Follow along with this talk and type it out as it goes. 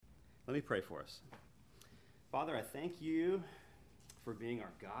Let me pray for us. Father, I thank you for being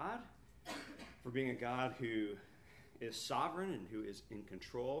our God, for being a God who is sovereign and who is in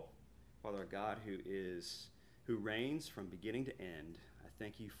control. Father, a God who reigns from beginning to end. I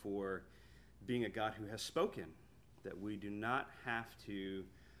thank you for being a God who has spoken, that we do not have to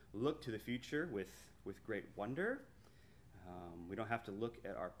look to the future with great wonder. We don't have to look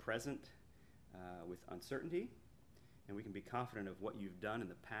at our present with uncertainty, and we can be confident of what you've done in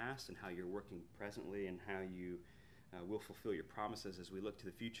the past and how you're working presently and how you will fulfill your promises as we look to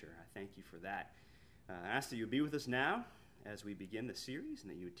the future. I thank you for that. I ask that you would be with us now as we begin the series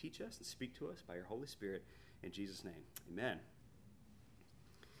and that you would teach us and speak to us by your Holy Spirit. In Jesus' name, amen.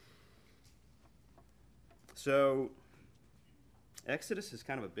 So, Exodus is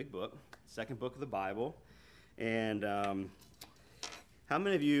kind of a big book, second book of the Bible. And how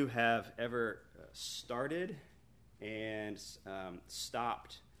many of you have ever started and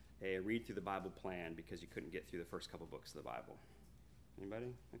stopped a read through the Bible plan because you couldn't get through the first couple books of the Bible? Anybody?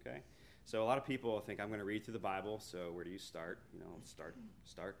 Okay. So a lot of people think, I'm going to read through the Bible, so where do you start? Start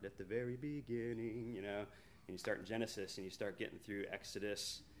at the very beginning, and you start in Genesis and you start getting through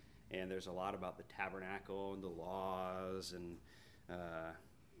Exodus, and there's a lot about the tabernacle and the laws and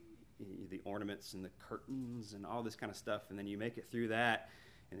the ornaments and the curtains and all this kind of stuff, and then you make it through that,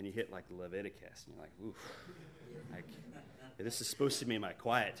 and then you hit like Leviticus, and you're like, oof, like this is supposed to be my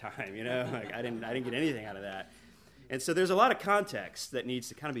quiet time, like I didn't get anything out of that. And so there's a lot of context that needs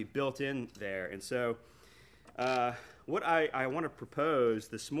to kind of be built in there. And so what I want to propose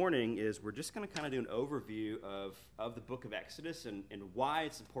this morning is we're just going to kind of do an overview of the book of Exodus and why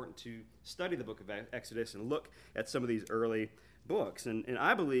it's important to study the book of Exodus and look at some of these early books. And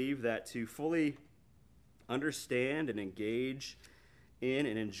I believe that to fully understand and engage in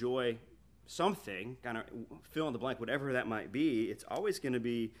and enjoy something, kind of fill in the blank, whatever that might be, it's always going to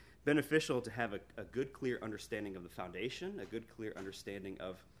be beneficial to have a good, clear understanding of the foundation, a good, clear understanding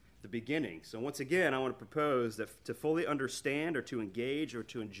of the beginning. So once again, I want to propose that to fully understand or to engage or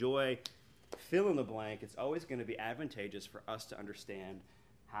to enjoy fill in the blank, it's always going to be advantageous for us to understand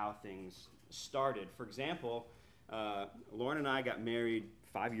how things started. For example, Lauren and I got married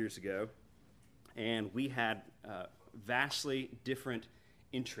 5 years ago, and we had vastly different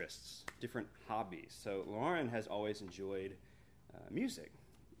interests, different hobbies. So Lauren has always enjoyed music.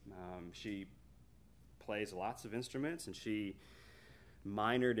 She plays lots of instruments, and she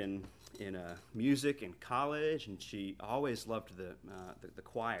minored in music in college, and she always loved the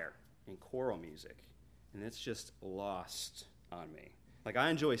choir and choral music, and it's just lost on me. Like, I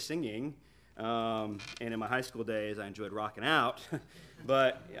enjoy singing, and in my high school days, I enjoyed rocking out,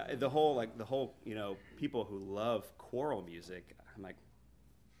 but the whole people who love choral music, I'm like,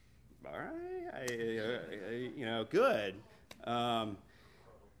 all right, good.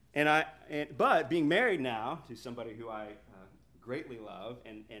 But being married now to somebody who I greatly love,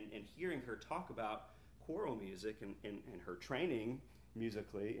 and hearing her talk about choral music and her training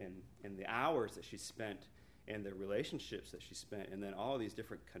musically and the hours that she spent and the relationships that she spent, and then all these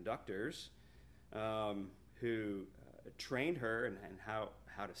different conductors who trained her and how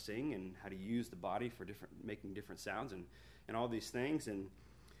to sing and how to use the body for making different sounds and all these things. And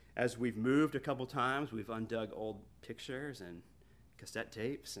as we've moved a couple times, we've undug old pictures and cassette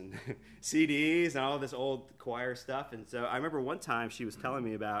tapes and CDs and all this old choir stuff. And so I remember one time she was telling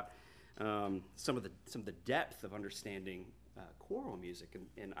me about some of the depth of understanding choral music.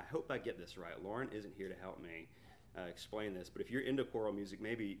 And I hope I get this right. Lauren isn't here to help me explain this, but if you're into choral music,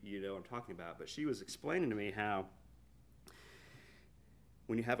 maybe you know what I'm talking about. But she was explaining to me how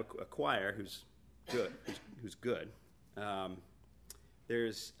when you have a choir who's good,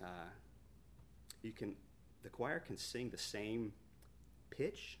 the choir can sing the same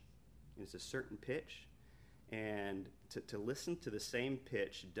pitch, and it's a certain pitch, and to listen to the same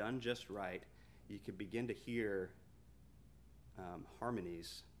pitch done just right, you can begin to hear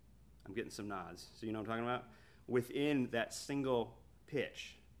harmonies. I'm getting some nods, so you know what I'm talking about? Within that single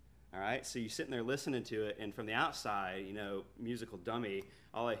pitch, all right? So you're sitting there listening to it, and from the outside, musical dummy,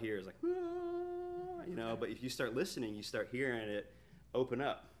 all I hear is like, but if you start listening, you start hearing it open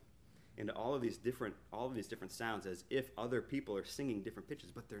up into all of these different sounds, as if other people are singing different pitches,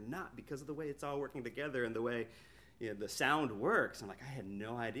 but they're not, because of the way it's all working together and the way the sound works. I'm like, I had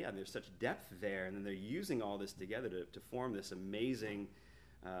no idea. There's such depth there, and then they're using all this together to form this amazing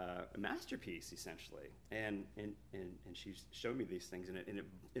masterpiece, essentially. And she's showed me these things, and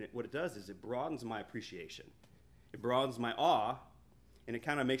what it does is it broadens my appreciation, it broadens my awe, and it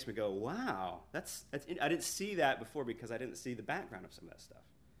kind of makes me go, wow, that's I didn't see that before because I didn't see the background of some of that stuff.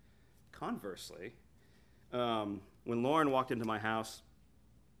 Conversely, when Lauren walked into my house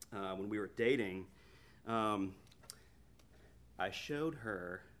when we were dating, I showed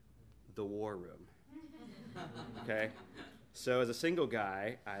her the war room. Okay? So as a single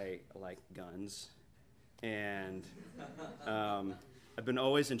guy, I like guns, and I've been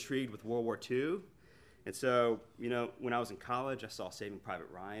always intrigued with World War II. And so, when I was in college, I saw Saving Private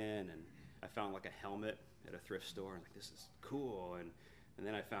Ryan, and I found like a helmet at a thrift store, and like, this is cool. And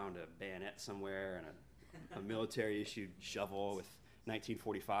then I found a bayonet somewhere and a military-issued shovel with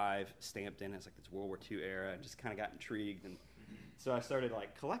 1945 stamped in it. It's like this World War II era. I just kind of got intrigued, and so I started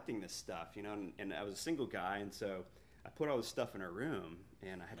like collecting this stuff, and I was a single guy, and so I put all this stuff in her room,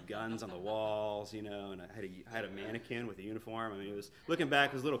 and I had guns on the walls, and I had a mannequin with a uniform. I mean, it was, looking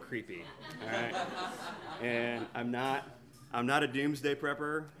back, it was a little creepy, all right? And I'm not a doomsday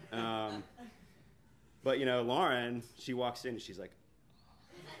prepper, but Lauren, she walks in and she's like,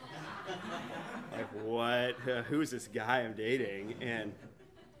 what? Who's this guy I'm dating? And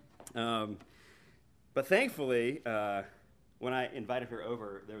but thankfully, when I invited her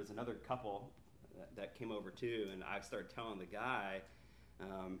over, there was another couple that came over too, and I started telling the guy,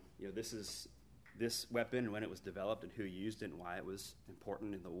 this weapon, when it was developed, and who used it, and why it was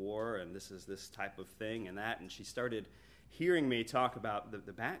important in the war, and this is this type of thing and that. And she started hearing me talk about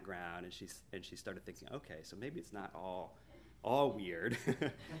the background, and she started thinking, okay, so maybe it's not all weird.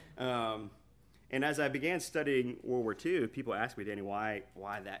 And as I began studying World War II, people asked me, Danny, why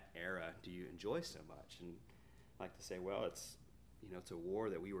that era do you enjoy so much? And I like to say, well, it's a war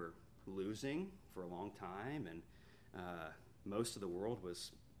that we were losing for a long time, and most of the world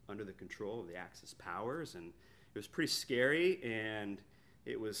was under the control of the Axis powers, and it was pretty scary. And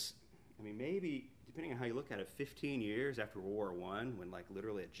it was, maybe depending on how you look at it, 15 years after World War I, when like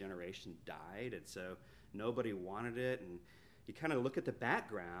literally a generation died, and so nobody wanted it. And you kind of look at the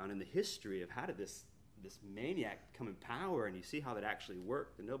background and the history of how did this maniac come in power, and you see how that actually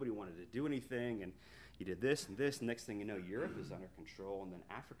worked, and nobody wanted to do anything, and you did this and this, and next thing you know, Europe is under control, and then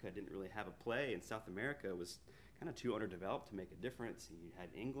Africa didn't really have a play, and South America was kind of too underdeveloped to make a difference, and you had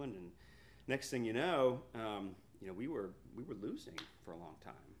England, and next thing you know, we were losing for a long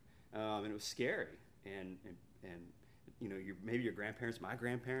time, and it was scary, and maybe your grandparents, my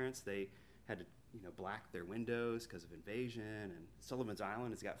grandparents, they had to black their windows because of invasion, and Sullivan's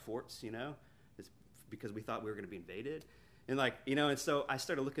Island has got forts, it's because we thought we were going to be invaded. And and so I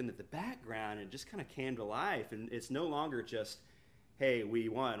started looking at the background, and it just kind of came to life. And it's no longer just, hey, we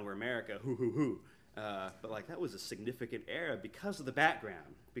won, we're America, hoo, hoo, hoo. But that was a significant era because of the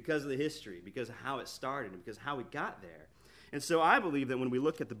background, because of the history, because of how it started, and because of how we got there. And so I believe that when we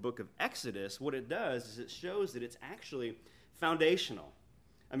look at the book of Exodus, what it does is it shows that it's actually foundational.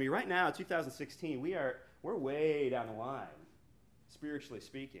 Right now, 2016, we're way down the line, spiritually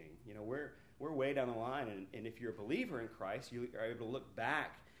speaking. We're way down the line, and if you're a believer in Christ, you are able to look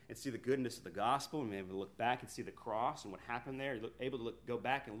back and see the goodness of the gospel, and you're able to look back and see the cross and what happened there. You're able to go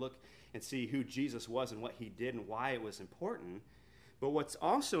back and look and see who Jesus was and what he did and why it was important. But what's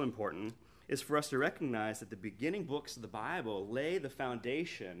also important is for us to recognize that the beginning books of the Bible lay the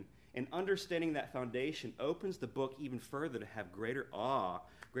foundation, and understanding that foundation opens the book even further to have greater awe,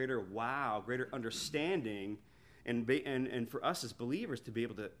 greater wow, greater understanding, and for us as believers to be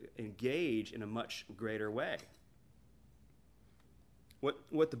able to engage in a much greater way.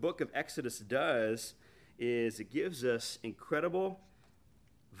 What the book of Exodus does is it gives us incredible,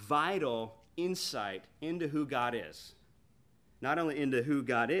 vital insight into who God is. Not only into who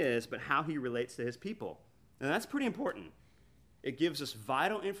God is, but how he relates to his people. And that's pretty important. It gives us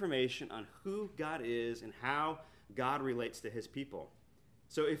vital information on who God is and how God relates to his people.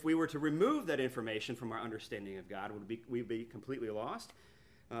 So if we were to remove that information from our understanding of God, would we be completely lost?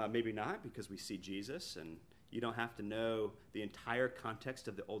 Maybe not, because we see Jesus, and you don't have to know the entire context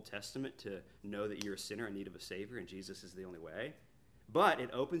of the Old Testament to know that you're a sinner in need of a Savior, and Jesus is the only way. But it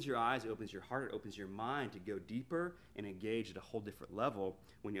opens your eyes, it opens your heart, it opens your mind to go deeper and engage at a whole different level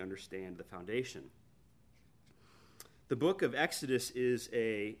when you understand the foundation. The book of Exodus is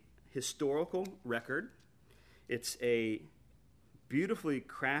a historical record. It's a beautifully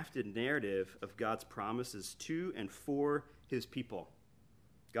crafted narrative of God's promises to and for his people.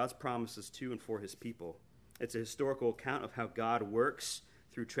 God's promises to and for his people. It's a historical account of how God works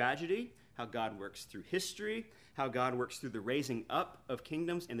through tragedy, how God works through history, how God works through the raising up of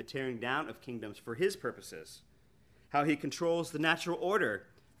kingdoms and the tearing down of kingdoms for his purposes, how he controls the natural order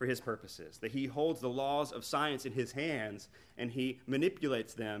for his purposes, that he holds the laws of science in his hands and he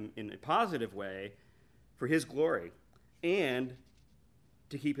manipulates them in a positive way for his glory and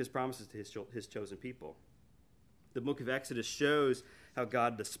to keep his promises to his chosen people. The book of Exodus shows how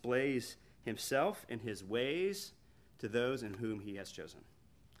God displays himself and his ways to those in whom he has chosen.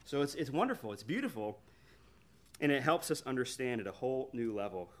 So it's wonderful. It's beautiful. And it helps us understand at a whole new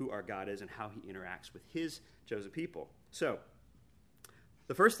level who our God is and how he interacts with his chosen people. So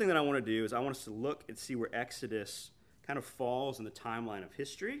the first thing that I want to do is I want us to look and see where Exodus kind of falls in the timeline of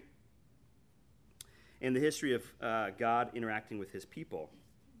history and the history of God interacting with his people.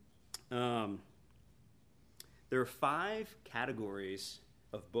 There are 5 categories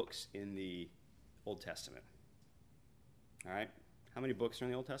of books in the Old Testament. All right? How many books are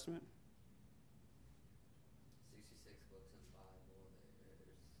in the Old Testament? 66 books in the Bible.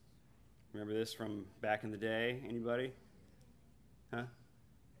 Remember this from back in the day? Anybody? Huh?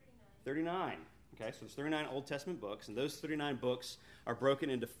 39. Okay, so there's 39 Old Testament books, and those 39 books are broken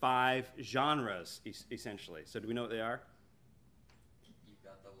into 5 genres, essentially. So do we know what they are? You've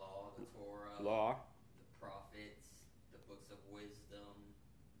got the law, the Torah, Law. the prophets, the books of wisdom,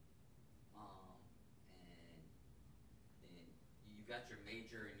 and then you got your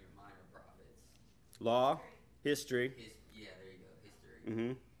major and your minor prophets. Law, history. Yeah, there you go,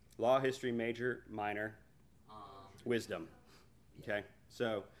 history. Law, history, major, minor, wisdom. Okay,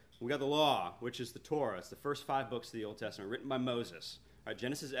 so we got the law, which is the Torah. It's the first 5 books of the Old Testament, written by Moses. All right,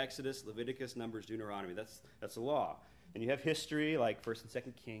 Genesis, Exodus, Leviticus, Numbers, Deuteronomy. That's the law. And you have history, like 1st and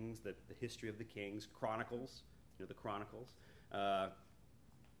 2nd Kings, the history of the kings, Chronicles, the Chronicles.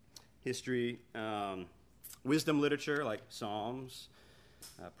 History, wisdom literature, like Psalms,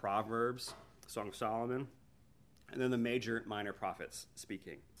 Proverbs, Song of Solomon, and then the major, minor prophets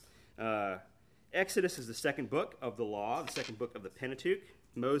speaking. Exodus is the second book of the law, the second book of the Pentateuch.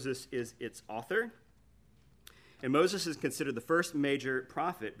 Moses is its author. And Moses is considered the first major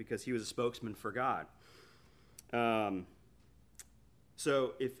prophet because he was a spokesman for God.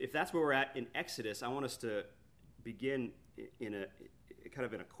 So if that's where we're at in Exodus, I want us to begin in a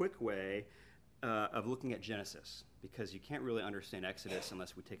quick way of looking at Genesis, because you can't really understand Exodus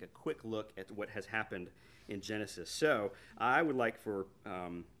unless we take a quick look at what has happened in Genesis. So I would like for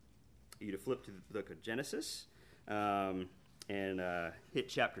you to flip to the book of Genesis and hit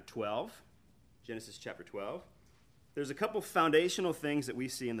chapter 12, Genesis chapter 12. There's a couple foundational things that we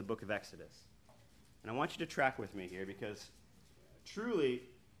see in the book of Exodus. And I want you to track with me here, because truly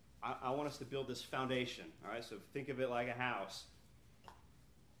I want us to build this foundation. All right, so think of it like a house.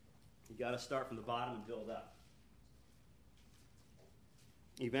 You got to start from the bottom and build up.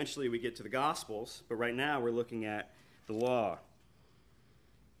 Eventually we get to the Gospels, but right now we're looking at the law.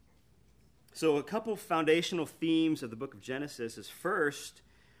 So a couple foundational themes of the book of Genesis is, first,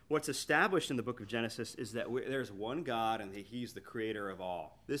 what's established in the book of Genesis is that there's one God and that he's the creator of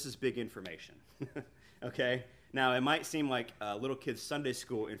all. This is big information. Okay? Now, it might seem like little kids' Sunday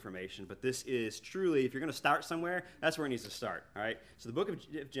school information, but this is truly, if you're going to start somewhere, that's where it needs to start. All right? So the book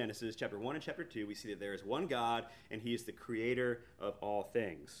of Genesis, chapter 1 and chapter 2, we see that there is one God and he is the creator of all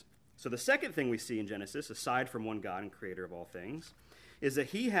things. So the second thing we see in Genesis, aside from one God and creator of all things, is that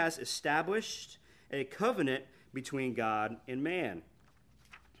he has established a covenant between God and man.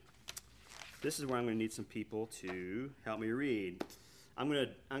 This is where I'm going to need some people to help me read. I'm going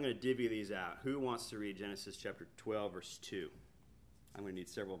to divvy these out. Who wants to read Genesis chapter 12, verse 2? I'm going to need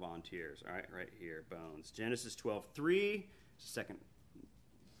several volunteers. All right, right here, Bones. Genesis 12:3, second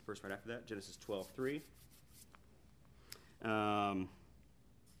verse right after that. Genesis 12:3.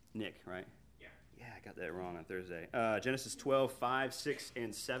 Nick, right? Yeah, I got that wrong on Thursday. Genesis 12:5, 6,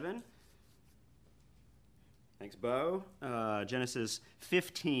 and 7. Thanks, Bo. Genesis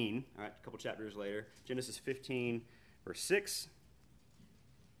 15, all right, a couple chapters later. Genesis 15, verse 6.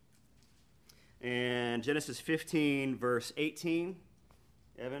 And Genesis 15, verse 18.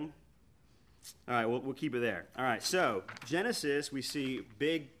 Evan? All right, we'll keep it there. All right, so Genesis, we see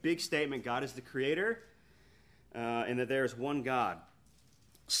big statement. God is the creator, and that there is one God.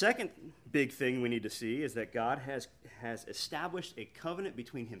 Second big thing we need to see is that God has established a covenant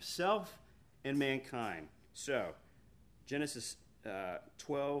between himself and mankind. So, Genesis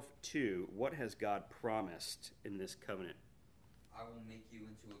 12:2, what has God promised in this covenant? I will make you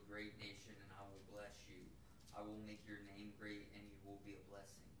into a great nation, and I will bless you. I will make your name great, and you will be a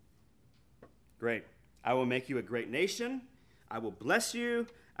blessing. Great. I will make you a great nation. I will bless you.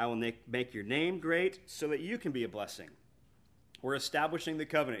 I will make your name great so that you can be a blessing. We're establishing the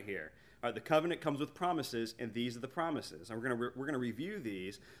covenant here. All right, the covenant comes with promises, and these are the promises. And we're going to review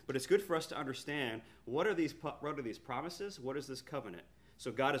these, but it's good for us to understand what are these promises? What is this covenant?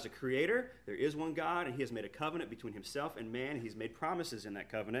 So God is a creator. There is one God, and he has made a covenant between himself and man. He's made promises in that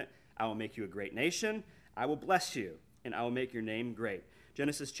covenant. I will make you a great nation. I will bless you, and I will make your name great.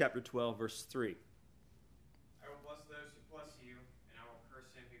 Genesis chapter 12, verse 3. I will bless those who bless you, and I will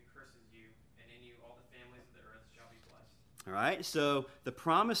curse him who curses you, and in you all the families of the earth shall be blessed. All right, so the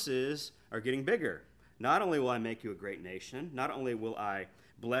promises are getting bigger. Not only will I make you a great nation, not only will I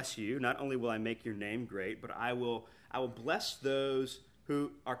bless you, not only will I make your name great, but I will bless those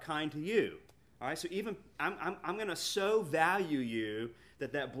who are kind to you. All right, so even I'm going to so value you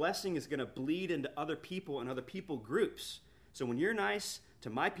that blessing is going to bleed into other people and other people groups. So when you're nice to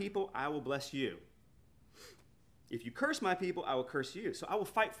my people, I will bless you. If you curse my people, I will curse you. So I will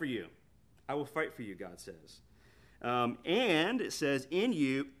fight for you. I will fight for you, God says. And it says, in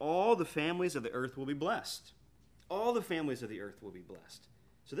you, all the families of the earth will be blessed. All the families of the earth will be blessed.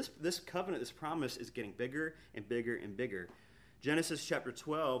 So this covenant, this promise is getting bigger and bigger and bigger. Genesis chapter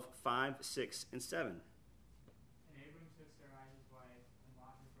 12, 5, 6, and 7. And Abram took Sarai his wife, and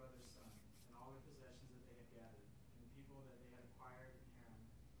Lot his brother's son, and all their possessions that they had gathered, and the people that they had acquired in Haran.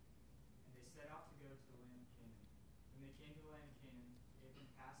 And they set out to go to the land of Canaan. When they came to the land of Canaan, Abram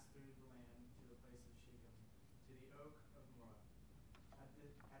passed through the land to the place of Shechem, to the oak of Moreh.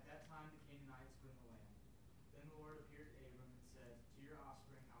 At that time the Canaanites were in the land. Then the Lord appeared to Abram and said, to your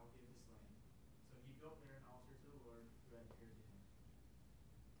offspring I will give this land. So he built there an altar to the Lord who had appeared to him.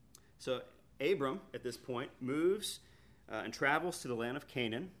 So Abram, at this point, moves and travels to the land of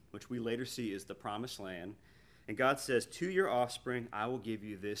Canaan, which we later see is the promised land. And God says, to your offspring, I will give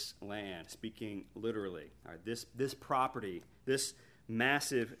you this land, speaking literally. All right, this property, this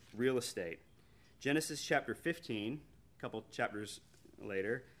massive real estate. Genesis chapter 15, a couple chapters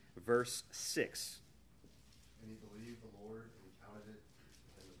later, verse 6. And he believed the Lord and counted it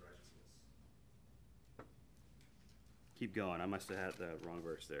to him as righteousness. Keep going. I must have had the wrong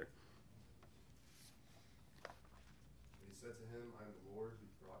verse there. And he said to him, I am the Lord who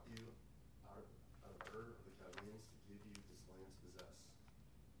brought you out of Ur of the Chaldeans to give you this land to possess.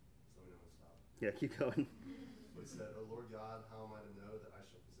 So we know when to stop. Yeah, keep going. But he said, O Lord God, how am I to know that I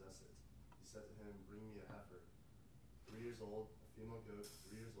shall possess it? He said to him, bring me a heifer, 3 years old, a female goat,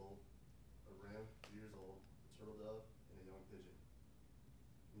 3 years old, a ram, 3 years old, a turtle dove, and a young pigeon.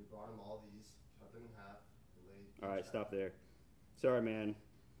 And he brought him all these, cut them in half, and laid each All right, half. stop there. Sorry, man.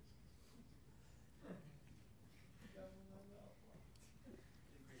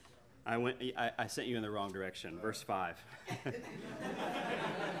 I sent you in the wrong direction. Verse 5.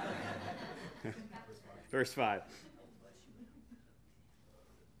 Verse 5.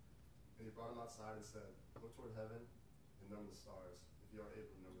 And he brought him outside and said, look toward heaven and number the stars, if you are able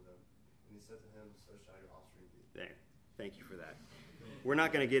to number them. And he said to him, so shall your offspring be. There. Thank you for that. We're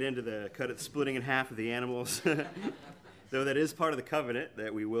not going to get into the splitting in half of the animals, though that is part of the covenant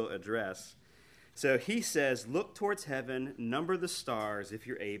that we will address. So he says, look towards heaven, number the stars if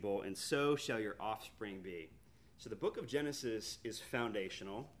you're able, and so shall your offspring be. So the book of Genesis is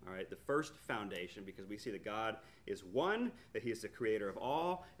foundational, all right, the first foundation, because we see that God is one, that he is the creator of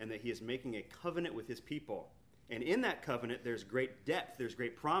all, and that he is making a covenant with his people. And in that covenant, there's great depth, there's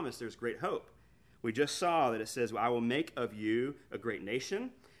great promise, there's great hope. We just saw that it says, I will make of you a great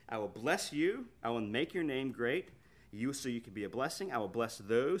nation. I will bless you. I will make your name great. You so you can be a blessing. I will bless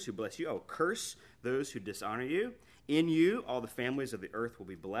those who bless you. I will curse those who dishonor you. In you, all the families of the earth will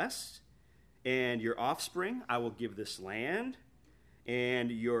be blessed. And your offspring, I will give this land.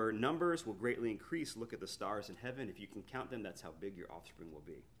 And your numbers will greatly increase. Look at the stars in heaven. If you can count them, that's how big your offspring will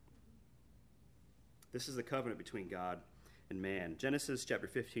be. This is the covenant between God and man. Genesis chapter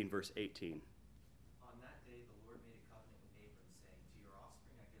 15, verse 18. On that day, the Lord made a covenant with Abram, saying, to your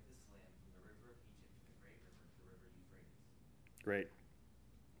offspring I give this land from the river of Egypt to the great river, to the river Euphrates. Great.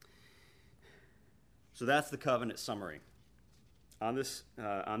 So that's the covenant summary. On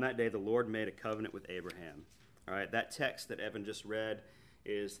that day, the Lord made a covenant with Abraham. All right, that text that Evan just read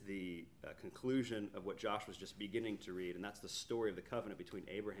is the conclusion of what Josh was just beginning to read, and that's the story of the covenant between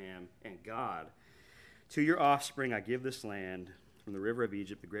Abraham and God. To your offspring I give this land, from the river of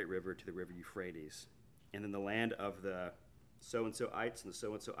Egypt, the great river, to the river Euphrates. And then the land of the so-and-so-ites, and the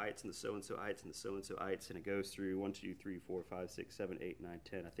so-and-so-ites, and the so-and-so-ites, and the so-and-so-ites, and it goes through 1, 2, 3, 4, 5, 6, 7, 8, 9,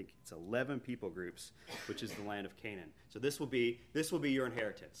 10. I think it's 11 people groups, which is the land of Canaan. So this will be your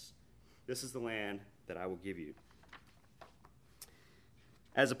inheritance. This is the land that I will give you.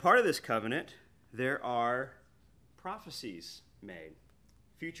 As a part of this covenant, there are prophecies made,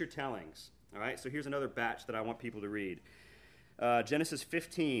 future tellings. All right, so here's another batch that I want people to read. Genesis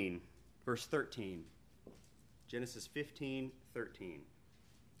 15, verse 13. Genesis 15, 13.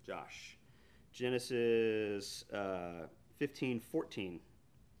 Josh. Genesis 15, 14.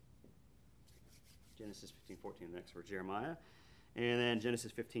 Genesis 15, 14, the next verse, Jeremiah. And then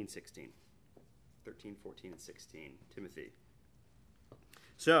Genesis 15, 16. 13, 14, and 16, Timothy.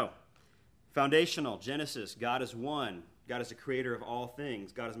 So, foundational, Genesis, God is one. God is the creator of all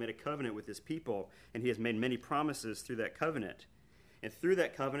things. God has made a covenant with his people, and he has made many promises through that covenant. And through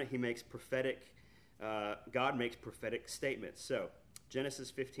that covenant, God makes prophetic statements. So,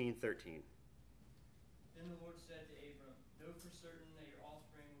 Genesis 15:13. Then the Lord said to Abram, know for certain that your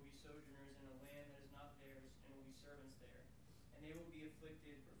offspring will be sojourners in a land that is not theirs, and will be servants there, and they will be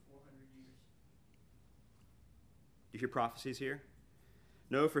afflicted for 400 years. Do you hear prophecies here?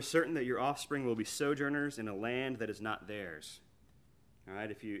 Know for certain that your offspring will be sojourners in a land that is not theirs. All right,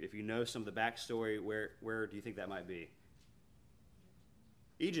 if you know some of the backstory, where do you think that might be?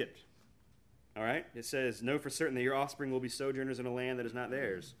 Egypt. All right, it says, know for certain that your offspring will be sojourners in a land that is not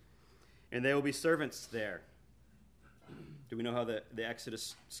theirs, and they will be servants there. Do we know how the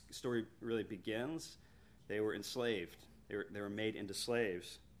Exodus story really begins? They were enslaved. They were made into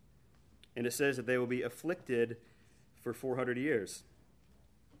slaves. And it says that they will be afflicted for 400 years.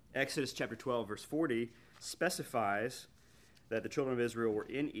 Exodus chapter 12, verse 40 specifies that the children of Israel were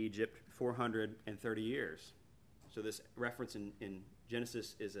in Egypt 430 years. So this reference in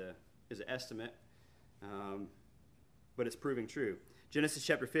Genesis is an estimate, but it's proving true. Genesis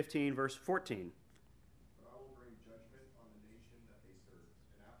chapter 15, verse 14. But I will bring judgment on the nation that they serve,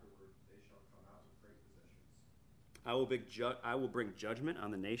 and afterward they shall come out with great possessions. I will bring judgment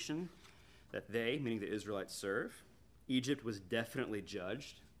on the nation that they, meaning the Israelites, serve. Egypt was definitely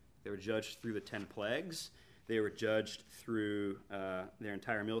judged. They were judged through the 10 plagues. They were judged through their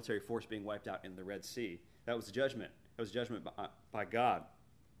entire military force being wiped out in the Red Sea. That was judgment. That was judgment by God.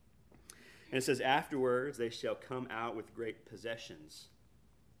 And it says, afterwards they shall come out with great possessions.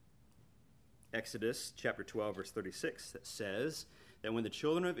 Exodus chapter 12, verse 36 that says that when the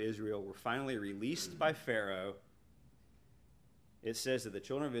children of Israel were finally released by Pharaoh, it says that the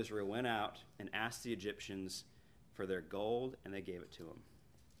children of Israel went out and asked the Egyptians for their gold, and they gave it to them.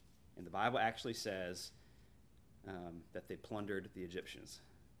 And the Bible actually says that they plundered the Egyptians.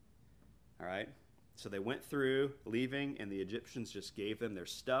 All right? So they went through, leaving, and the Egyptians just gave them their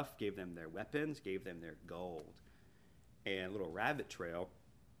stuff, gave them their weapons, gave them their gold. And a little rabbit trail,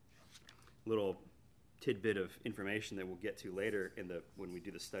 little tidbit of information that we'll get to later when we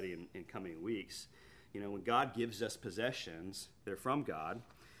do the study in coming weeks. You know, when God gives us possessions, they're from God.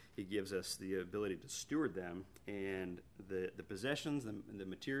 He gives us the ability to steward them, and the possessions, the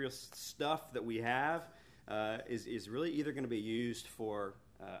material stuff that we have is really either going to be used for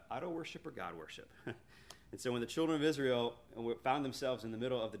idol worship or God worship. And so when the children of Israel found themselves in the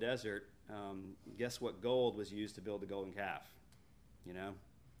middle of the desert, guess what gold was used to build the golden calf? You know?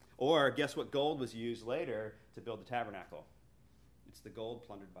 Or guess what gold was used later to build the tabernacle? It's the gold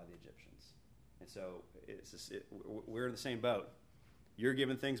plundered by the Egyptians. And so we're in the same boat. You're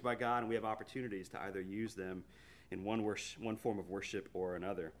given things by God, and we have opportunities to either use them in one form of worship or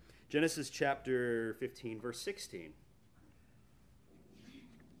another. Genesis chapter 15, verse 16.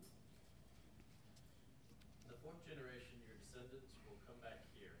 The fourth generation, your descendants will come back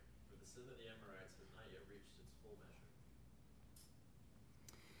here, for the sin of the Amorites has not yet reached its full measure.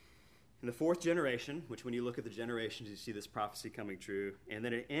 In the fourth generation, which when you look at the generations, you see this prophecy coming true. And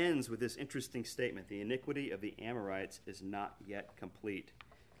then it ends with this interesting statement: the iniquity of the Amorites is not yet complete,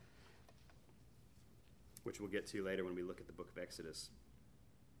 which we'll get to later when we look at the book of Exodus.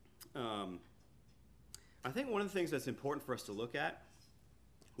 I think one of the things that's important for us to look at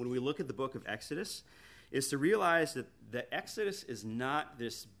when we look at the book of Exodus is to realize that the Exodus is not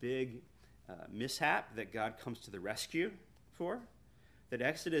this big mishap that God comes to the rescue for. That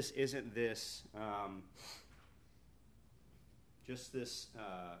Exodus isn't this just this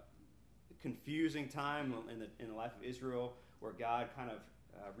confusing time in the life of Israel where God kind of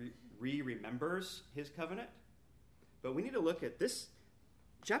remembers his covenant. But we need to look at this.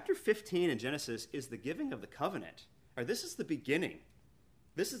 Chapter 15 in Genesis is the giving of the covenant. Or this is the beginning.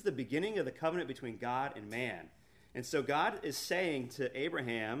 This is the beginning of the covenant between God and man. And so God is saying to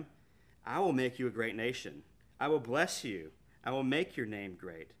Abraham, I will make you a great nation. I will bless you. I will make your name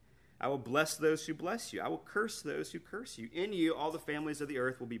great. I will bless those who bless you. I will curse those who curse you. In you, all the families of the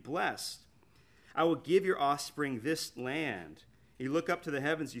earth will be blessed. I will give your offspring this land. You look up to the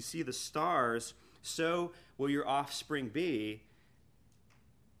heavens, you see the stars, so will your offspring be,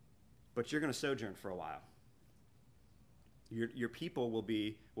 but you're going to sojourn for a while. Your people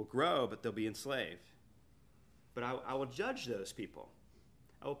will grow, but they'll be enslaved. But I will judge those people.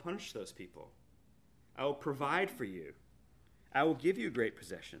 I will punish those people. I will provide for you. I will give you great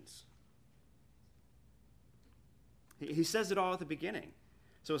possessions. He says it all at the beginning.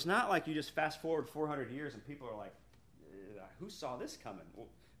 So it's not like you just fast forward 400 years and people are like, who saw this coming? Well,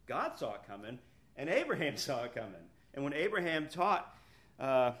 God saw it coming, and Abraham saw it coming. And when Abraham taught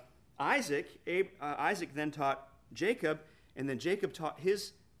Isaac, Isaac then taught Jacob, and then Jacob taught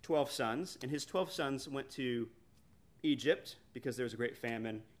his 12 sons, and his 12 sons went to Egypt because there was a great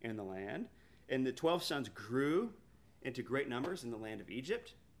famine in the land. And the 12 sons grew into great numbers in the land of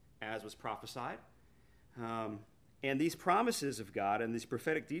Egypt, as was prophesied. And these promises of God and these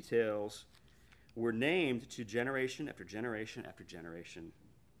prophetic details were named to generation after generation after generation.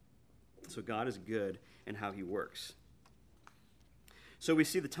 So God is good in how he works. So we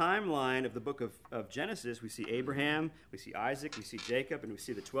see the timeline of the book of Genesis. We see Abraham, we see Isaac, we see Jacob, and we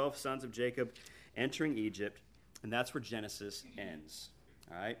see the 12 sons of Jacob entering Egypt. And that's where Genesis ends.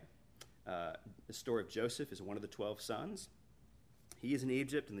 All right? The story of Joseph is one of the 12 sons. He is in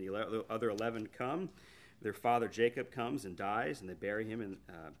Egypt, and the other 11 come. Their father Jacob comes and dies, and they bury him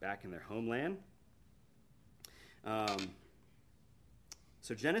back in their homeland.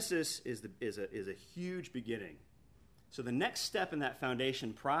 So Genesis is a huge beginning. So the next step in that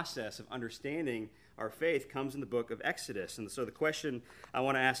foundation process of understanding our faith comes in the book of Exodus. And so the question I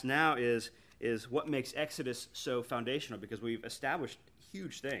want to ask now is what makes Exodus so foundational? Because we've established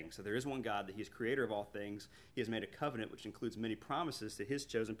huge things. So there is one God, that he is creator of all things. He has made a covenant which includes many promises to his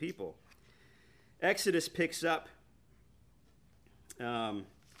chosen people. Exodus picks up and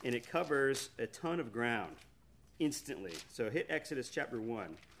it covers a ton of ground instantly. So hit Exodus chapter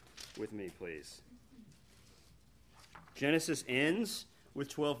 1 with me, please. Genesis ends with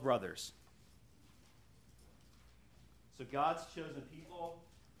 12 brothers. So God's chosen people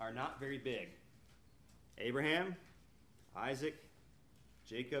are not very big. Abraham, Isaac,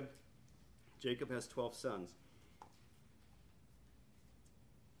 Jacob. Jacob has 12 sons.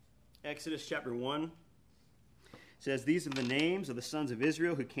 Exodus chapter 1 says, these are the names of the sons of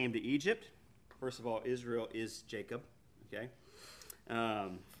Israel who came to Egypt. First of all, Israel is Jacob. Okay.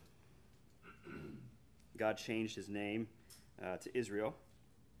 God changed his name to Israel.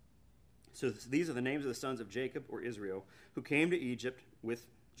 So these are the names of the sons of Jacob, or Israel, who came to Egypt with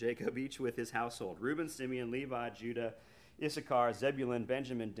Jacob, each with his household. Reuben, Simeon, Levi, Judah, Issachar, Zebulun,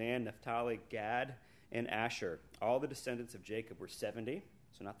 Benjamin, Dan, Naphtali, Gad, and Asher. All the descendants of Jacob were 70,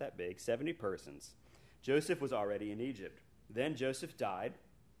 so not that big, 70 persons. Joseph was already in Egypt. Then Joseph died,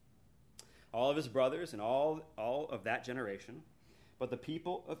 all of his brothers and all of that generation. But the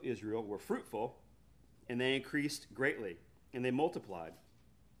people of Israel were fruitful, and they increased greatly, and they multiplied.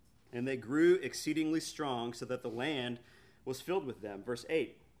 And they grew exceedingly strong, so that the land was filled with them. Verse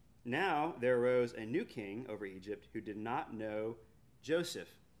 8, now there arose a new king over Egypt who did not know Joseph.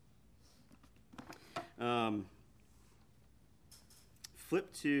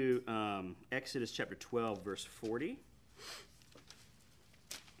 Flip to Exodus chapter 12, verse 40.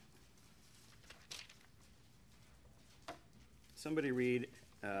 Somebody read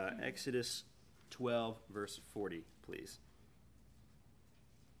Exodus 12, verse 40, please.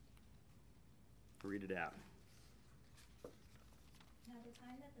 Read it out. Now the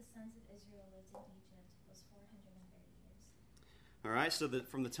time that the sons of Israel lived in Egypt was 430 years. All right, so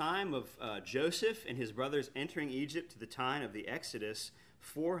from the time of Joseph and his brothers entering Egypt to the time of the Exodus,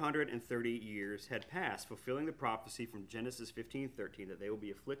 430 years had passed, fulfilling the prophecy from Genesis 15:13 that they will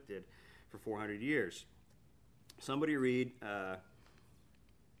be afflicted for 400 years. Somebody read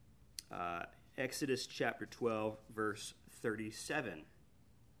Exodus chapter 12, verse 37.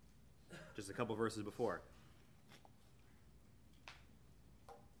 Just a couple verses before.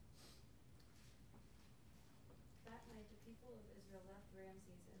 That night the people of Israel left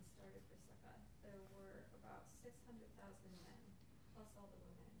Ramses and started for Succoth. There were about 600,000 men, plus all the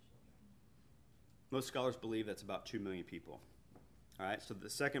women and children. Most scholars believe that's about 2 million people. All right, so the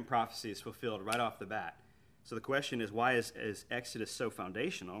second prophecy is fulfilled right off the bat. So the question is, why is Exodus so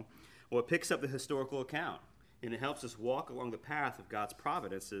foundational? Well, it picks up the historical account, and it helps us walk along the path of God's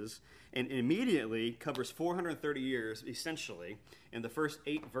providences, and immediately covers 430 years, essentially, in the first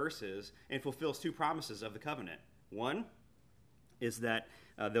 8 verses, and fulfills 2 promises of the covenant. One is that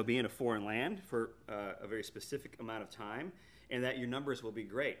they'll be in a foreign land for a very specific amount of time, and that your numbers will be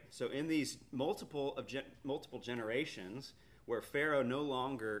great. So in these multiple generations, where Pharaoh no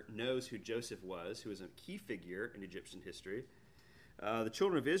longer knows who Joseph was, who is a key figure in Egyptian history, the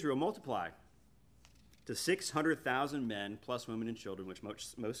children of Israel multiply to 600,000 men, plus women and children, which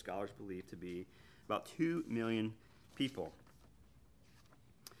most scholars believe to be about 2 million people.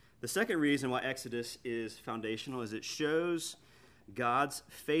 The second reason why Exodus is foundational is it shows God's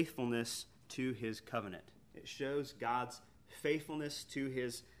faithfulness to his covenant. It shows God's faithfulness to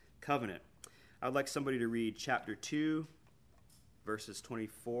his covenant. I'd like somebody to read chapter 2, verses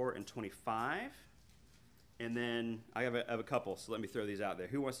 24 and 25. And then I have a couple, so let me throw these out there.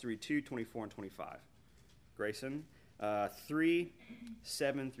 Who wants to read 2, 24, and 25? Grayson. 3,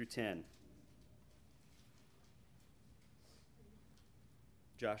 7 through 10.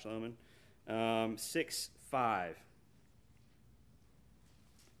 Josh Lohman. 6:5.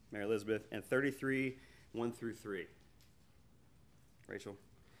 Mary Elizabeth. And 33, 1 through 3. Rachel.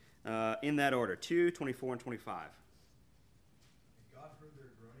 In that order, 2, 24, and 25. And God heard their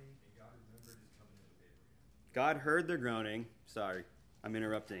groaning, and God remembered his covenant with Abraham. God heard their groaning. Sorry, I'm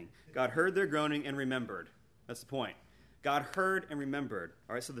interrupting. God heard their groaning and remembered. That's the point. God heard and remembered.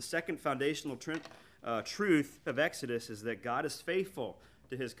 All right, so the second foundational truth of Exodus is that God is faithful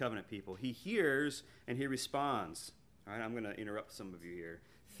to his covenant people. He hears and he responds. All right, I'm going to interrupt some of you here.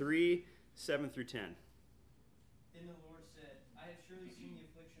 3, 7 through 10. Then the Lord said, I have surely seen the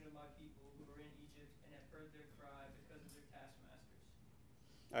affliction of my people who are in Egypt, and have heard their cry because of their taskmasters.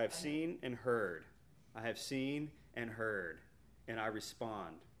 I have seen and heard. I have seen and heard, and I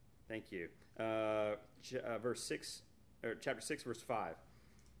respond. Thank you. Verse 6, or chapter 6, verse 5.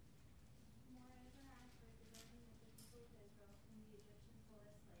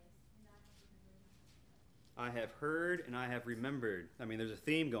 I have heard and I have remembered. I mean, there's a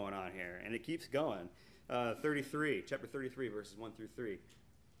theme going on here, and it keeps going. 33, chapter 33, verses 1 through 3.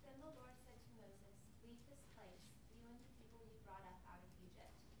 Then the Lord said to Moses, leave this place, you and the people you brought up out of Egypt,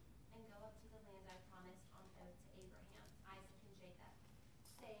 and go up to the land I promised on oath to Abraham, Isaac, and Jacob,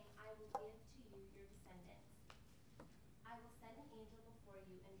 saying, I will give to you your descendants. I will send an angel before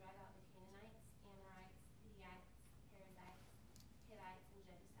you and drive out the Canaanites, Amorites, Hittites, Perizzites, Hittites, and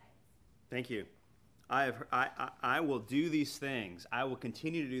Jebusites. Thank you. I will do these things. I will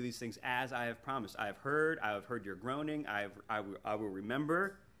continue to do these things as I have promised. I have heard your groaning. I will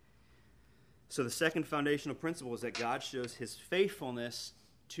remember. So the second foundational principle is that God shows his faithfulness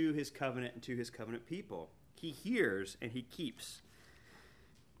to his covenant and to his covenant people. He hears and he keeps.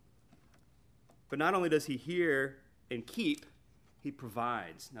 But not only does he hear and keep, he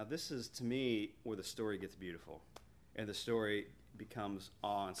provides. Now this is, to me, where the story gets beautiful and the story becomes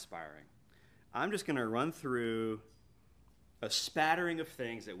awe-inspiring. I'm just going to run through a spattering of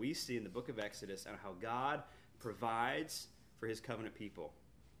things that we see in the book of Exodus and how God provides for his covenant people.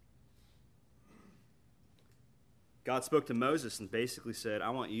 God spoke to Moses and basically said, I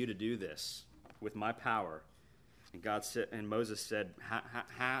want you to do this with my power. And God said, and Moses said,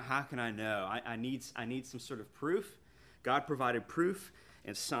 how can I know? I need some sort of proof. God provided proof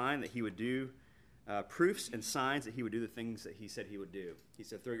and sign that he would do proofs and signs that he would do the things that he said he would do. He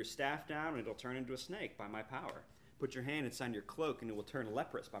said, throw your staff down and it'll turn into a snake by my power. Put your hand inside your cloak and it will turn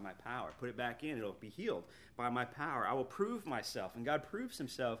leprous by my power. Put it back in, it'll be healed by my power. I will prove myself. And God proves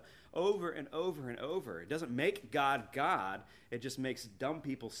himself over and over and over. It doesn't make God God. It just makes dumb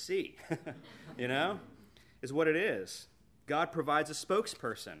people see. You know? Is what it is. God provides a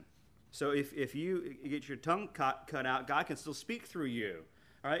spokesperson. So if you get your tongue cut out, God can still speak through you.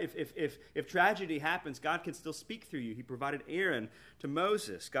 All right, if tragedy happens, God can still speak through you. He provided Aaron to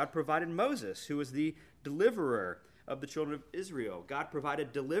Moses. God provided Moses, who was the deliverer of the children of Israel. God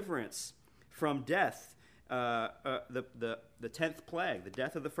provided deliverance from death, the 10th plague, the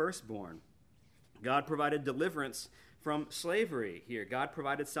death of the firstborn. God provided deliverance from slavery here. God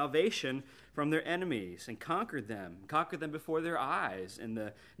provided salvation from their enemies and conquered them before their eyes in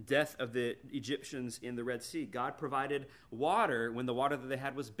the death of the Egyptians in the Red Sea. God provided water when the water that they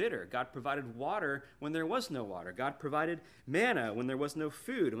had was bitter. God provided water when there was no water. God provided manna when there was no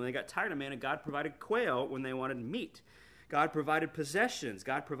food. And when they got tired of manna, God provided quail when they wanted meat. God provided possessions.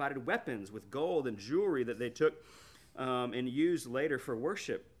 God provided weapons with gold and jewelry that they took and used later for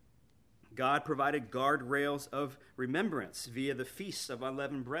worship. God provided guardrails of remembrance via the feasts of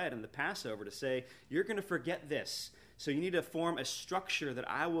unleavened bread and the Passover to say, you're going to forget this. So you need to form a structure that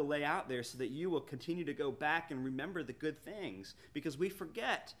I will lay out there so that you will continue to go back and remember the good things. Because we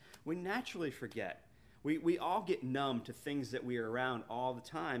forget. We naturally forget. We all get numb to things that we are around all the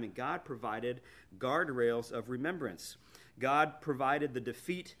time. And God provided guardrails of remembrance. God provided the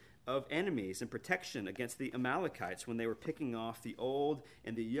defeat of enemies and protection against the Amalekites when they were picking off the old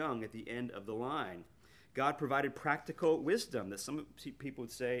and the young at the end of the line. God provided practical wisdom that some people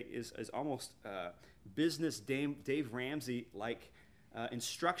would say is almost business Dave Ramsey-like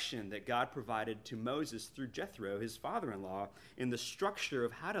instruction that God provided to Moses through Jethro, his father-in-law, in the structure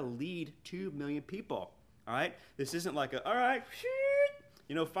of how to lead 2 million people. All right? This isn't like all right,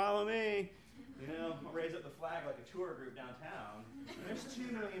 follow me. I'll raise up the flag like a tour group downtown. There's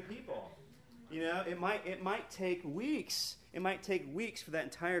 2 million people. It might take weeks. It might take weeks for that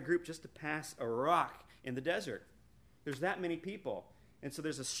entire group just to pass a rock in the desert. There's that many people. And so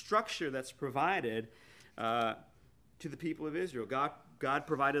there's a structure that's provided to the people of Israel. God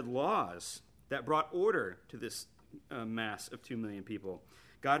provided laws that brought order to this mass of 2 million people.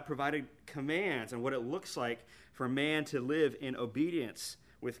 God provided commands on what it looks like for man to live in obedience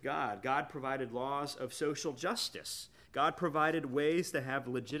with God. God provided laws of social justice. God provided ways to have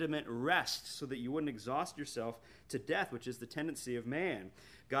legitimate rest so that you wouldn't exhaust yourself to death, which is the tendency of man.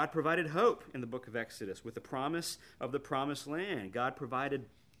 God provided hope in the book of Exodus with the promise of the promised land. God provided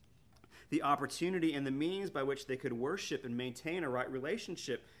the opportunity and the means by which they could worship and maintain a right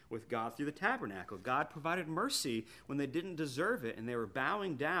relationship with God through the tabernacle. God provided mercy when they didn't deserve it, and they were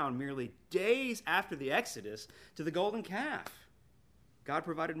bowing down merely days after the Exodus to the golden calf. God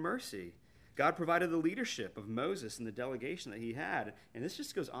provided mercy. God provided the leadership of Moses and the delegation that he had, and this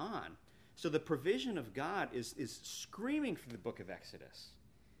just goes on. So the provision of God is screaming through the book of Exodus.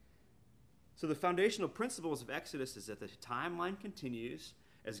 So the foundational principles of Exodus is that the timeline continues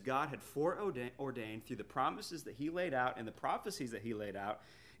as God had foreordained through the promises that he laid out and the prophecies that he laid out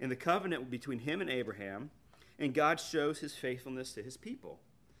in the covenant between him and Abraham, and God shows his faithfulness to his people.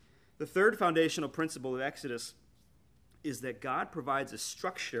 The third foundational principle of Exodus is that God provides a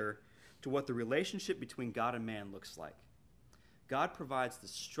structure to what the relationship between God and man looks like. God provides the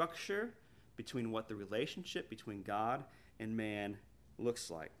structure between what the relationship between God and man looks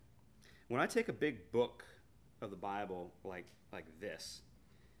like. When I take a big book of the Bible like this,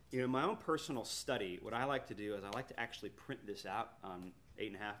 in my own personal study, what I like to do is I like to actually print this out on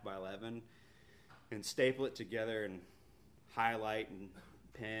 8.5 by 11 and staple it together and highlight and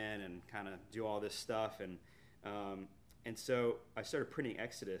pen and kind of do all this stuff. And so I started printing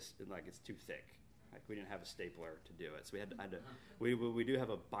Exodus, and it's too thick. We didn't have a stapler to do it, so we do have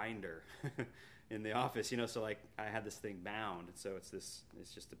a binder in the office, so I had this thing bound, and so it's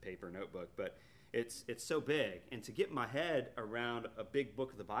just a paper notebook, but it's so big, and to get my head around a big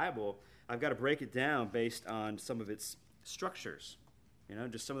book of the Bible, I've got to break it down based on some of its structures,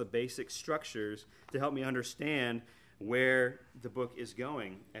 just some of the basic structures to help me understand where the book is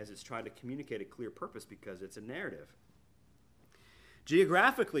going as it's trying to communicate a clear purpose, because it's a narrative.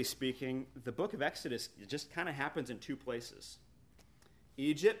 Geographically speaking, the book of Exodus just kind of happens in two places.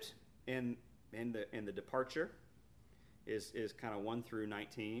 Egypt in the departure is kind of 1 through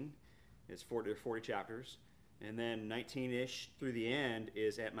 19. It's 40 chapters. And then 19-ish through the end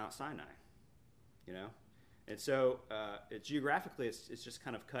is at Mount Sinai. And so geographically, it's just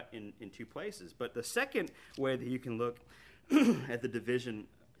kind of cut in two places. But the second way that you can look at the division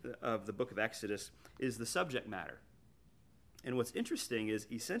of the book of Exodus is the subject matter. And what's interesting is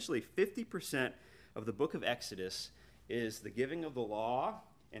essentially 50% of the book of Exodus is the giving of the law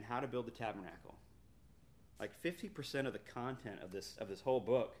and how to build the tabernacle. 50% of the content of this whole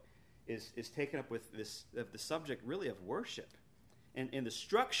book is taken up with the subject really of worship and the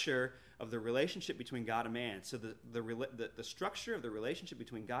structure of the relationship between God and man. So the structure of the relationship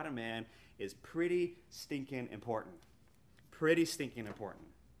between God and man is pretty stinking important. Pretty stinking important.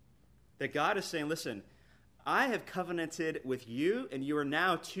 That God is saying, listen, I have covenanted with you, and you are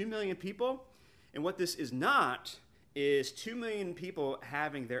now 2 million people. And what this is not is 2 million people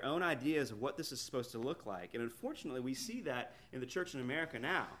having their own ideas of what this is supposed to look like. And unfortunately, we see that in the church in America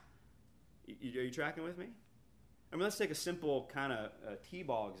now. Are you tracking with me? Let's take a simple kind of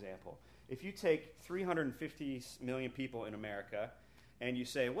T-ball example. If you take 350 million people in America, and you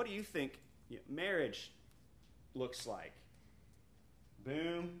say, what do you think marriage looks like?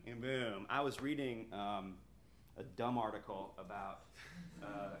 Boom and boom. I was reading a dumb article about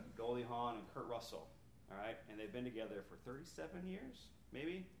Goldie Hawn and Kurt Russell, all right? And they've been together for 37 years,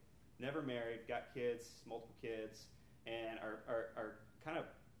 maybe? Never married, got kids, multiple kids, and are kind of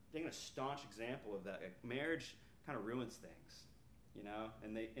taking a staunch example of that. Marriage kind of ruins things,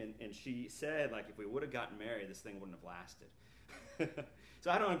 And she said, if we would have gotten married, this thing wouldn't have lasted.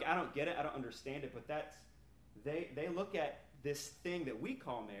 So I don't get it, I don't understand it, but they look at this thing that we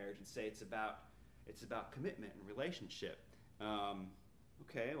call marriage and say it's about commitment and relationship.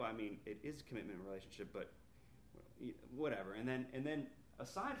 Okay, well, it is a commitment and relationship, but whatever. And then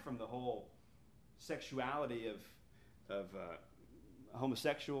aside from the whole sexuality of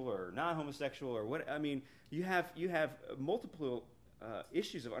homosexual or non-homosexual or what, you have multiple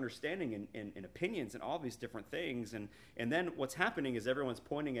issues of understanding and opinions and all these different things. And then what's happening is everyone's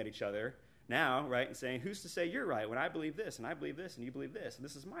pointing at each other now, right, and saying, who's to say you're right when I believe this, and I believe this, and you believe this, and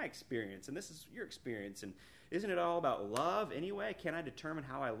this is my experience, and this is your experience, and isn't it all about love anyway? Can I determine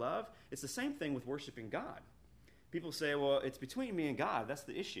how I love? It's the same thing with worshiping God. People say, well, it's between me and God. That's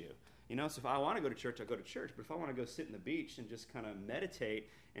the issue. So if I want to go to church, I'll go to church, but if I want to go sit in the beach and just kind of meditate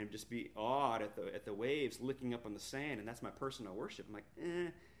and just be awed at the waves licking up on the sand, and that's my personal worship, I'm like,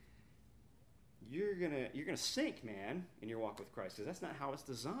 you're gonna sink, man, in your walk with Christ, because that's not how it's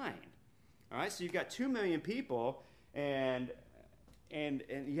designed. All right, so you've got 2 million people, and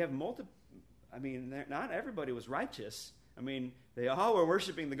you have multiple. Not everybody was righteous, I mean, they all were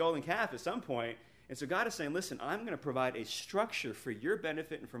worshiping the golden calf at some point. And so God is saying, listen, I'm going to provide a structure for your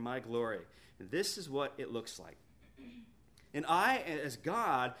benefit and for my glory. And this is what it looks like. And I, as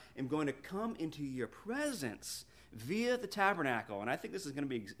God, am going to come into your presence via the tabernacle. And I think this is going to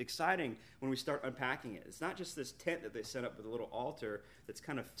be exciting when we start unpacking it. It's not just this tent that they set up with a little altar that's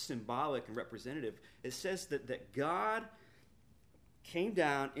kind of symbolic and representative. It says that God came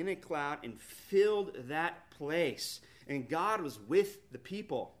down in a cloud and filled that place. And God was with the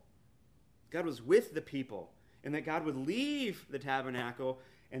people. God was with the people. And that God would leave the tabernacle,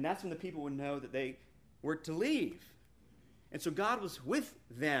 and that's when the people would know that they were to leave. And so God was with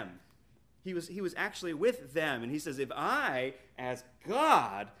them. He was actually with them. And he says, if I, as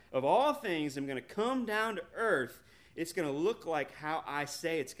God of all things, am going to come down to earth, it's going to look like how I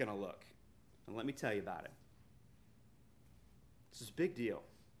say it's going to look. And let me tell you about it. This is a big deal.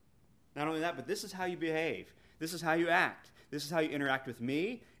 Not only that, but this is how you behave. This is how you act. This is how you interact with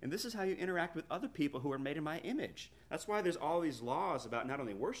me, and this is how you interact with other people who are made in my image. That's why there's all these laws about not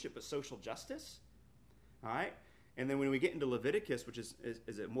only worship, but social justice. All right? And then when we get into Leviticus, which is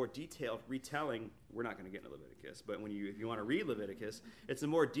a more detailed retelling, we're not going to get into Leviticus, but if you want to read Leviticus, it's a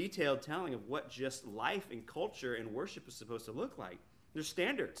more detailed telling of what just life and culture and worship is supposed to look like. There's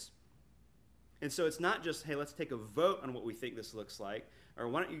standards. And so it's not just, hey, let's take a vote on what we think this looks like, or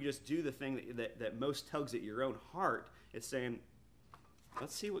why don't you just do the thing that most tugs at your own heart. It's saying,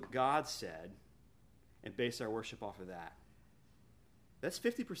 let's see what God said and base our worship off of that. That's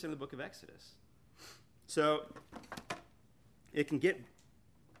 50% of the book of Exodus. So it can get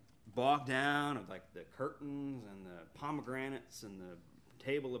bogged down with like the curtains and the pomegranates and the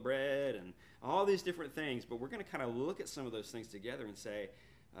table of bread and all these different things, but we're going to kind of look at some of those things together and say,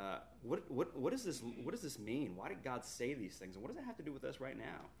 what does this mean? Why did God say these things? And what does it have to do with us right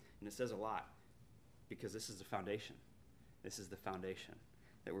now? And it says a lot, because this is the foundation. This is the foundation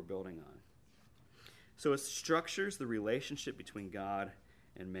that we're building on. So it structures the relationship between God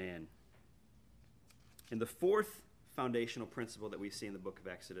and man. And the fourth foundational principle that we see in the book of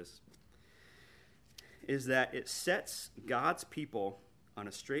Exodus is that it sets God's people on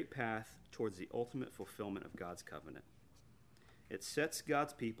a straight path towards the ultimate fulfillment of God's covenant. It sets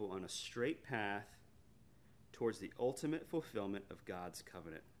God's people on a straight path towards the ultimate fulfillment of God's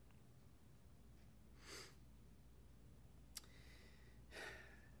covenant.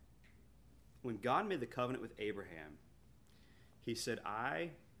 When God made the covenant with Abraham, he said,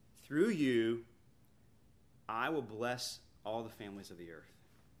 through you, I will bless all the families of the earth.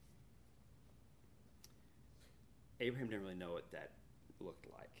 Abraham didn't really know what that looked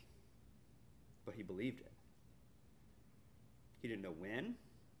like, but he believed it. He didn't know when.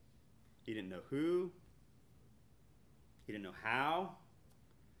 He didn't know who. He didn't know how,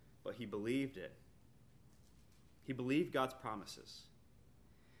 but he believed it. He believed God's promises.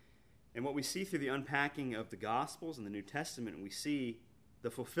 And what we see through the unpacking of the Gospels and the New Testament, we see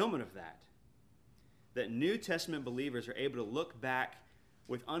the fulfillment of that. That New Testament believers are able to look back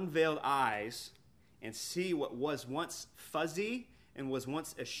with unveiled eyes and see what was once fuzzy and was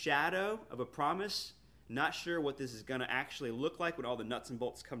once a shadow of a promise, not sure what this is going to actually look like when all the nuts and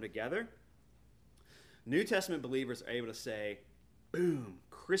bolts come together. New Testament believers are able to say, boom,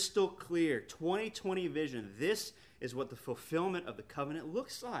 crystal clear, 20/20 vision. This is what the fulfillment of the covenant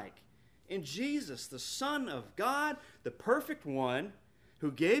looks like. In Jesus, the Son of God, the perfect one,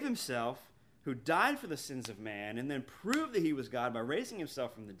 who gave himself, who died for the sins of man, and then proved that he was God by raising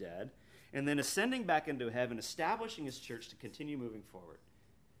himself from the dead, and then ascending back into heaven, establishing his church to continue moving forward.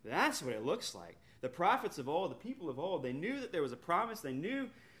 That's what it looks like. The prophets of old, the people of old, they knew that there was a promise. They knew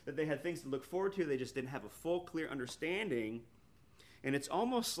that they had things to look forward to. They just didn't have a full, clear understanding. And it's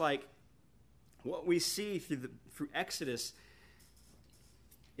almost like what we see through Exodus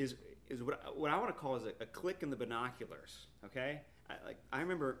is what I want to call is a click in the binoculars. Okay, I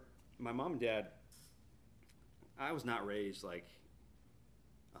remember my mom and dad. I was not raised like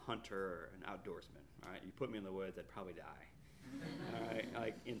a hunter or an outdoorsman. All right, you put me in the woods, I'd probably die. All right,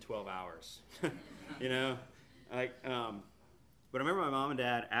 like in 12 hours. You know, but I remember my mom and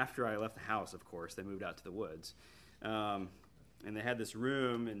dad, after I left the house, of course, they moved out to the woods, and they had this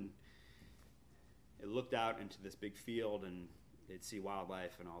room, and it looked out into this big field, and they'd see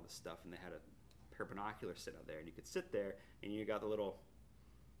wildlife and all this stuff, and they had a pair of binoculars sit out there, and you could sit there, and you got the little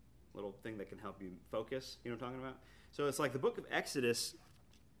thing that can help you focus. You know what I'm talking about? So it's like the book of Exodus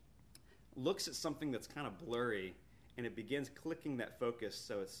looks at something that's kind of blurry, and it begins clicking that focus,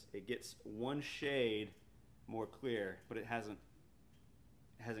 so it gets one shade more clear, but it hasn't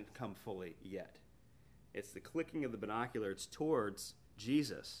come fully yet. It's the clicking of the binoculars towards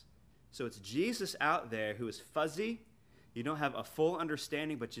Jesus. So it's Jesus out there who is fuzzy, You don't have a full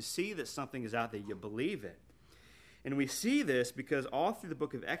understanding, but you see that something is out there. You believe it. And we see this because all through the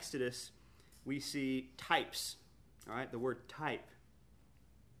book of Exodus, we see types. All right, the word type.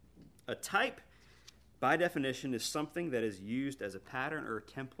 A type, by definition, is something that is used as a pattern or a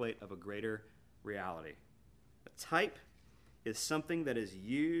template of a greater reality. A type is something that is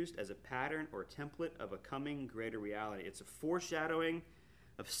used as a pattern or template of a coming greater reality. It's a foreshadowing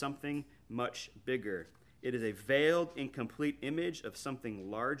of something much bigger. It is a veiled, incomplete image of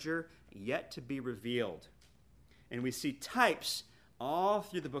something larger, yet to be revealed. And we see types all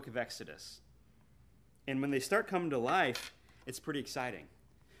through the book of Exodus. And when they start coming to life, it's pretty exciting.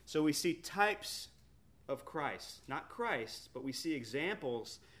 So we see types of Christ. Not Christ, but we see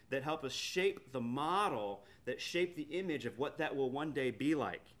examples that help us shape the model, that shape the image of what that will one day be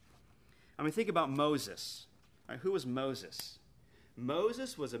like. I mean, think about Moses. All right, who was Moses?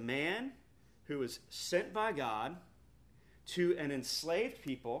 Moses was a man who was sent by God to an enslaved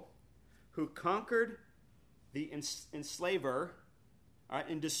people who conquered the enslaver, all right,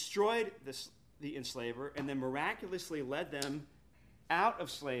 and destroyed the enslaver, and then miraculously led them out of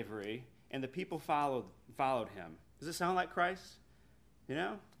slavery, and the people followed him. Does it sound like Christ? You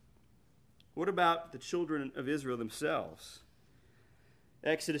know? What about the children of Israel themselves?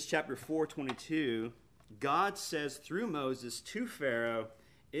 Exodus chapter 4:22, God says through Moses to Pharaoh,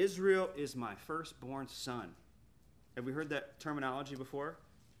 Israel is my firstborn son. Have we heard that terminology before?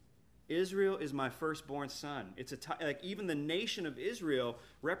 Israel is my firstborn son. It's like even the nation of Israel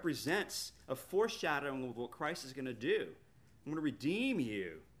represents a foreshadowing of what Christ is going to do. I'm going to redeem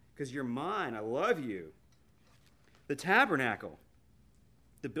you because you're mine. I love you. The tabernacle,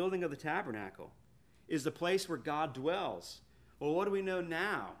 the building of the tabernacle, is the place where God dwells. Well, what do we know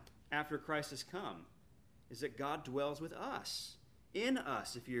now after Christ has come? Is that God dwells with us, in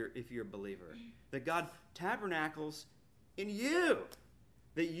us, if you're a believer. That God tabernacles in you.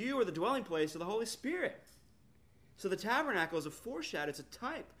 That you are the dwelling place of the Holy Spirit. So the tabernacle is a foreshadow. It's a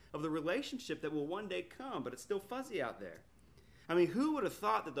type of the relationship that will one day come, but it's still fuzzy out there. I mean, who would have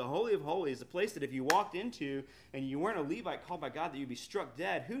thought that the Holy of Holies, the place that if you walked into and you weren't a Levite called by God, that you'd be struck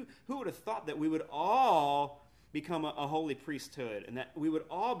dead? Who would have thought that we would all become a holy priesthood and that we would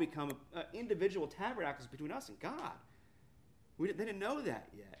all become individual tabernacles between us and God? They didn't know that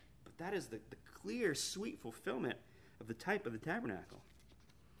yet, but that is the clear, sweet fulfillment of the type of the tabernacle.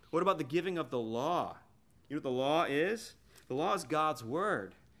 What about the giving of the law? You know what the law is? The law is God's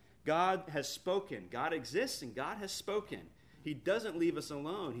word. God has spoken. God exists and God has spoken. He doesn't leave us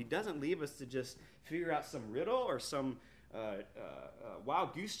alone. He doesn't leave us to just figure out some riddle or some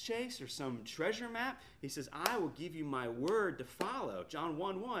wild goose chase or some treasure map. He says, I will give you my word to follow. John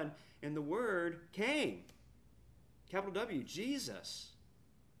 1:1, and the word came. Capital W, Jesus.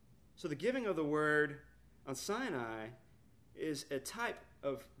 So the giving of the word on Sinai is a type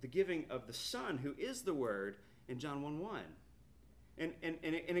of the giving of the Son, who is the Word, in John 1:1. And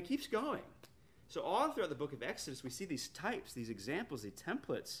it keeps going. So all throughout the book of Exodus, we see these types, these examples, these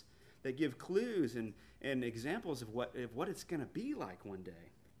templates that give clues and examples of what it's going to be like one day.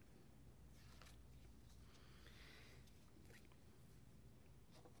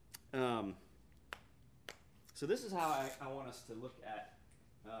 So this is how I want us to look at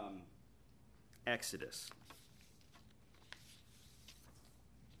Exodus.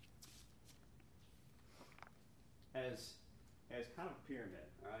 As kind of a pyramid,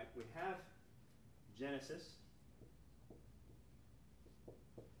 all right? We have Genesis.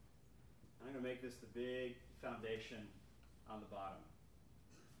 I'm going to make this the big foundation on the bottom.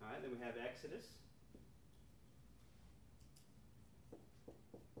 All right, then we have Exodus.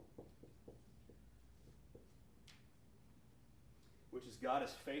 Which is God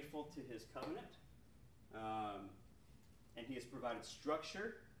is faithful to his covenant. And he has provided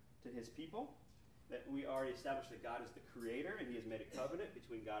structure to his people. That we already established that God is the creator and he has made a covenant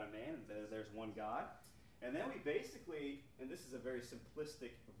between God and man, and there's one God. And then we basically, and this is a very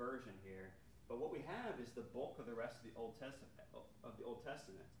simplistic version here, but what we have is the bulk of the rest of the Old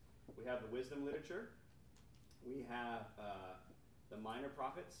Testament. We have the wisdom literature, we have the minor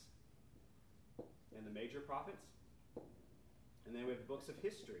prophets and the major prophets, and then we have the books of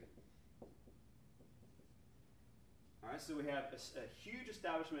history. All right, so we have a huge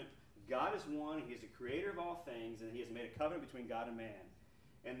establishment. God is one, he is the creator of all things, and he has made a covenant between God and man.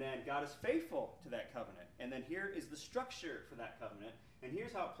 And then God is faithful to that covenant. And then here is the structure for that covenant. And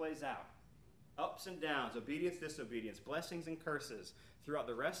here's how it plays out. Ups and downs, obedience, disobedience, blessings and curses throughout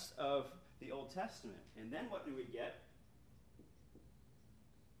the rest of the Old Testament. And then what do we get?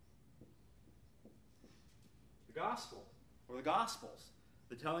 The gospel, or the Gospels.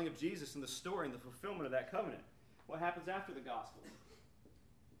 The telling of Jesus and the story and the fulfillment of that covenant. What happens after the gospel?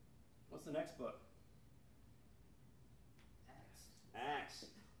 What's the next book? Acts.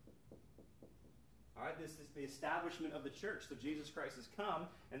 All right, this is the establishment of the church. So Jesus Christ has come,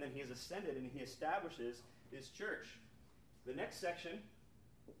 and then he has ascended, and he establishes his church. The next section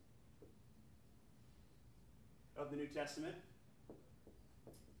of the New Testament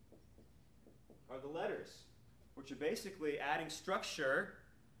are the letters, which are basically adding structure.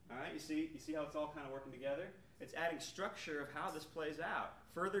 All right, you see how it's all kind of working together? It's adding structure of how this plays out.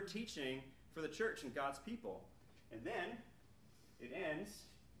 Further teaching for the church and God's people. And then it ends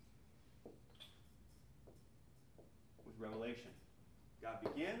with Revelation. God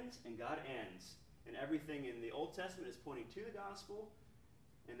begins and God ends. And everything in the Old Testament is pointing to the gospel,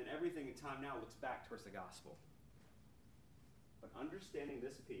 and then everything in time now looks back towards the gospel. But understanding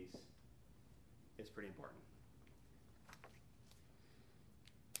this piece is pretty important.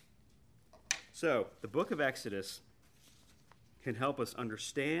 So, the book of Exodus can help us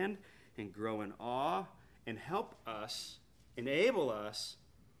understand and grow in awe and help us, enable us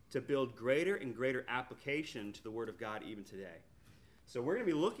to build greater and greater application to the Word of God even today. So we're going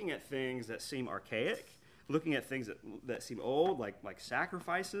to be looking at things that seem archaic, looking at things that seem old, like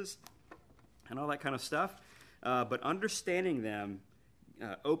sacrifices and all that kind of stuff. But understanding them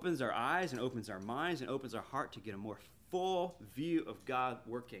opens our eyes and opens our minds and opens our heart to get a more full view of God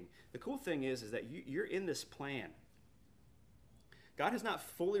working. The cool thing is that you're in this plan. God has not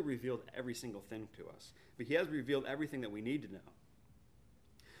fully revealed every single thing to us, but he has revealed everything that we need to know.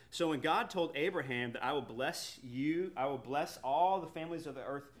 So when God told Abraham that I will bless you, I will bless all the families of the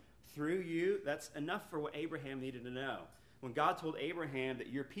earth through you, that's enough for what Abraham needed to know. When God told Abraham that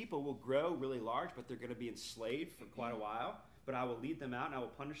your people will grow really large, but they're going to be enslaved for quite a while, but I will lead them out and I will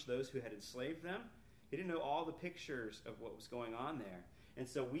punish those who had enslaved them, he didn't know all the pictures of what was going on there. And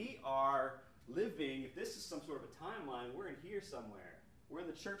so we are living, if this is some sort of a timeline, we're in here somewhere. We're in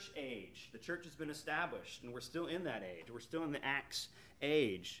the church age. The church has been established, and we're still in that age. We're still in the Acts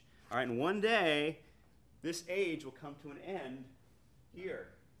age. All right, and one day, this age will come to an end here,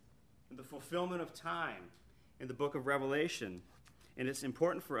 in the fulfillment of time, in the book of Revelation. And it's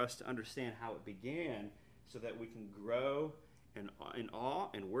important for us to understand how it began so that we can grow in awe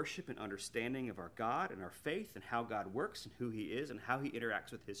and worship and understanding of our God and our faith and how God works and who he is and how he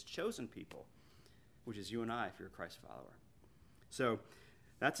interacts with his chosen people, which is you and I if you're a Christ follower. So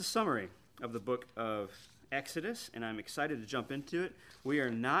that's a summary of the book of Exodus, and I'm excited to jump into it. We are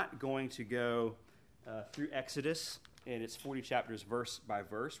not going to go through Exodus in its 40 chapters verse by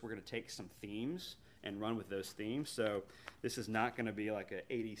verse. We're going to take some themes and run with those themes. So this is not going to be like an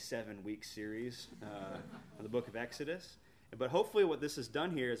 87-week series on the book of Exodus. But hopefully what this has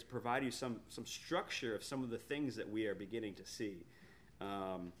done here is provide you some structure of some of the things that we are beginning to see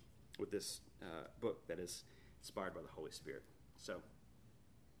with this book that is inspired by the Holy Spirit. So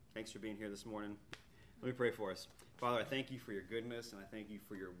thanks for being here this morning. Let me pray for us. Father, I thank you for your goodness, and I thank you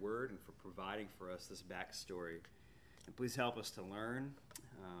for your word and for providing for us this backstory. And please help us to learn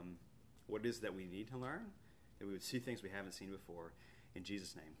what it is that we need to learn, that we would see things we haven't seen before. In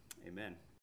Jesus' name, amen.